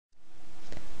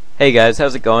Hey guys,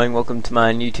 how's it going? Welcome to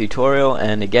my new tutorial,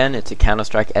 and again it's a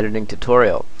Counter-Strike editing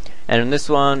tutorial. And in this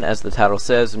one, as the title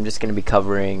says, I'm just going to be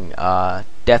covering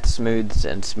death smooths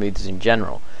and smooths in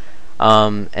general.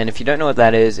 And if you don't know what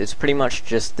that is, it's pretty much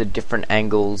just the different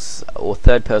angles or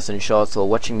third-person shots or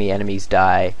watching the enemies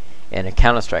die in a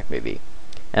Counter-Strike movie.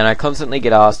 And I constantly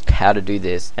get asked how to do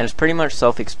this, and it's pretty much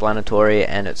self-explanatory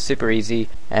and it's super easy,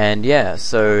 and yeah,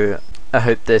 so I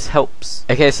hope this helps.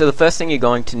 Okay, so the first thing you're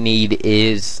going to need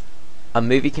is a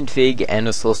movie config and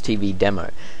a SourceTV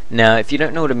demo. Now, if you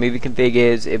don't know what a movie config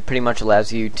is, it pretty much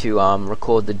allows you to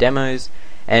record the demos,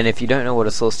 and if you don't know what a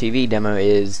SourceTV demo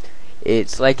is,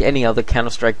 it's like any other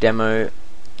Counter-Strike demo,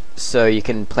 so you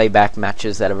can play back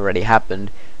matches that have already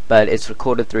happened, but it's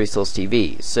recorded through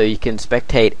SourceTV, so you can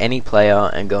spectate any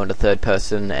player and go into third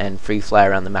person and free fly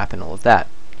around the map and all of that.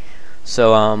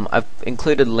 So I've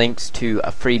included links to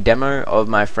a free demo of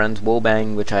my friend's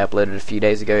wallbang, which I uploaded a few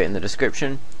days ago, in the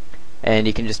description, and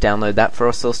you can just download that for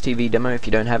a SourceTV demo if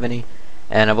you don't have any.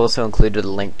 And I've also included a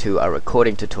link to a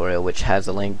recording tutorial which has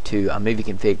a link to a movie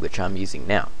config which I'm using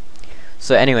now.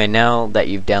 So anyway, now that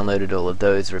you've downloaded all of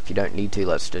those, or if you don't need to,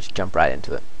 let's just jump right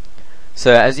into it.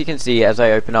 So as you can see, as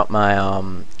I open up my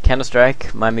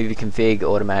Counter-Strike, my movie config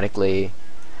automatically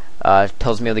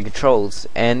tells me all the controls,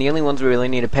 and the only ones we really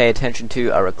need to pay attention to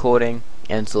are recording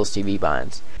and SourceTV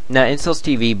binds. Now in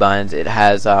SourceTV binds it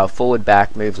has forward,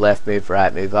 back, move left, move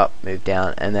right, move up, move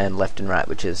down, and then left and right,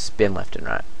 which is spin left and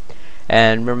right.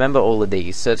 And remember all of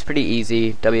these, so it's pretty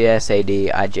easy.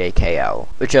 WSAD, IKJL,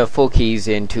 which are 4 keys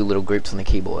in 2 little groups on the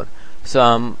keyboard.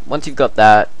 So once you've got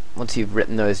that, once you've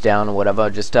written those down or whatever,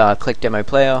 just click demo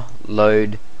player,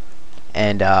 load,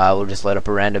 and we'll just load up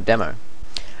a random demo.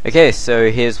 Okay,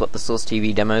 so here's what the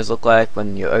SourceTV demos look like.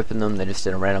 When you open them, they're just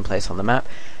in a random place on the map,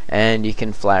 and you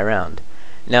can fly around.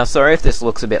 Now, sorry if this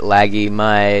looks a bit laggy,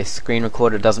 my screen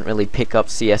recorder doesn't really pick up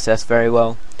CSS very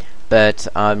well, but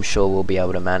I'm sure we'll be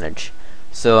able to manage.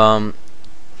 So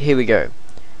here we go.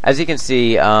 As you can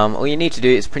see, all you need to do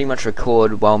is pretty much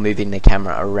record while moving the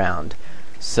camera around.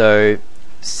 So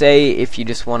say if you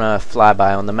just want to fly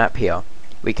by on the map here,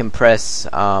 we can press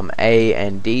A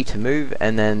and D to move,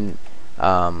 and then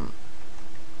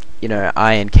you know,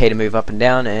 I and K to move up and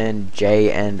down, and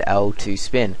J and L to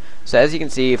spin. So as you can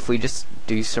see, if we just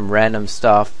do some random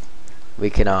stuff, we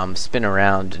can spin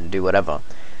around and do whatever.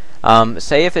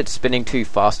 Say if it's spinning too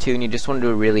fast here and you just want to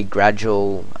do a really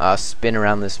gradual spin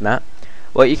around this map,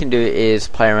 what you can do is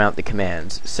play around with the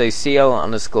commands. So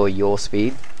CL_your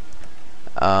speed,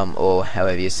 or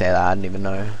however you say that, I don't even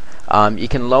know. You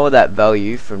can lower that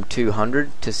value from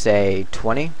 200 to say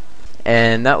 20,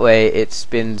 and that way it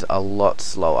spins a lot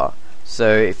slower.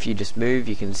 So if you just move,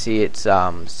 you can see it's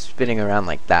spinning around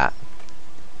like that.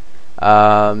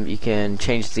 You can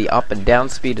change the up and down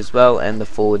speed as well, and the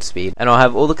forward speed, and I'll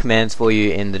have all the commands for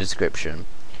you in the description.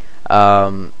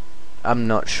 I'm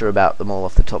not sure about them all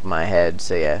off the top of my head,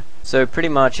 so yeah. So pretty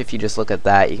much if you just look at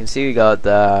that, you can see we got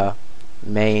the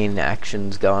main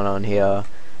actions going on here,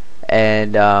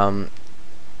 and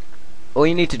all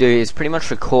you need to do is pretty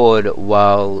much record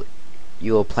while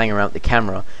you're playing around with the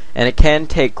camera, and it can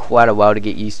take quite a while to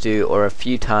get used to, or a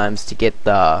few times to get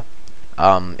the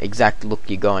exact look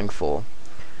you're going for.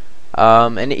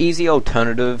 An easy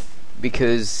alternative,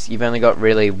 because you've only got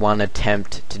really one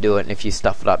attempt to do it, and if you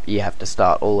stuff it up you have to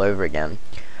start all over again,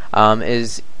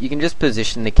 is you can just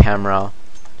position the camera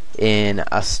in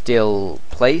a still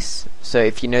place. So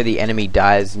if you know the enemy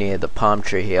dies near the palm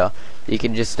tree here, you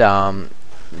can just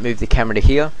move the camera to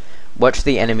here, watch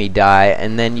the enemy die,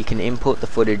 and then you can import the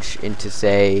footage into,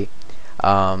 say,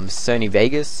 Sony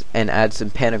Vegas, and add some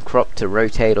pan and crop to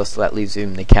rotate or slightly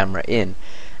zoom the camera in.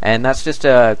 And that's just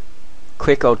a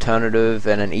quick alternative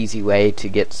and an easy way to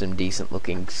get some decent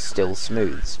looking still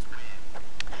smooths.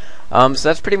 So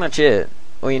that's pretty much it.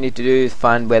 All you need to do is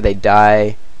find where they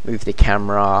die, move the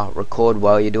camera, record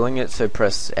while you're doing it, so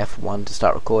press F1 to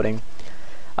start recording.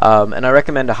 And I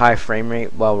recommend a high frame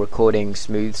rate while recording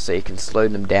smooths, so you can slow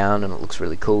them down and it looks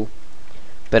really cool.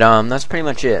 But that's pretty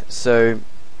much it. So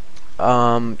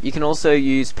you can also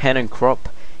use pan and crop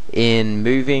in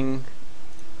moving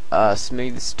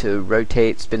smooths to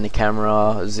rotate, spin the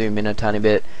camera, zoom in a tiny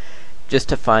bit, just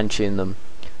to fine tune them.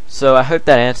 So I hope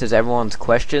that answers everyone's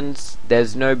questions.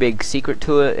 There's no big secret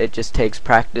to it, it just takes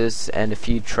practice and a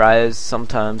few tries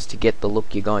sometimes to get the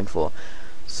look you're going for.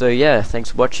 So yeah,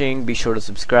 thanks for watching, be sure to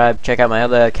subscribe, check out my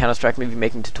other Counter-Strike movie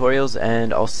making tutorials,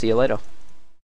 and I'll see you later.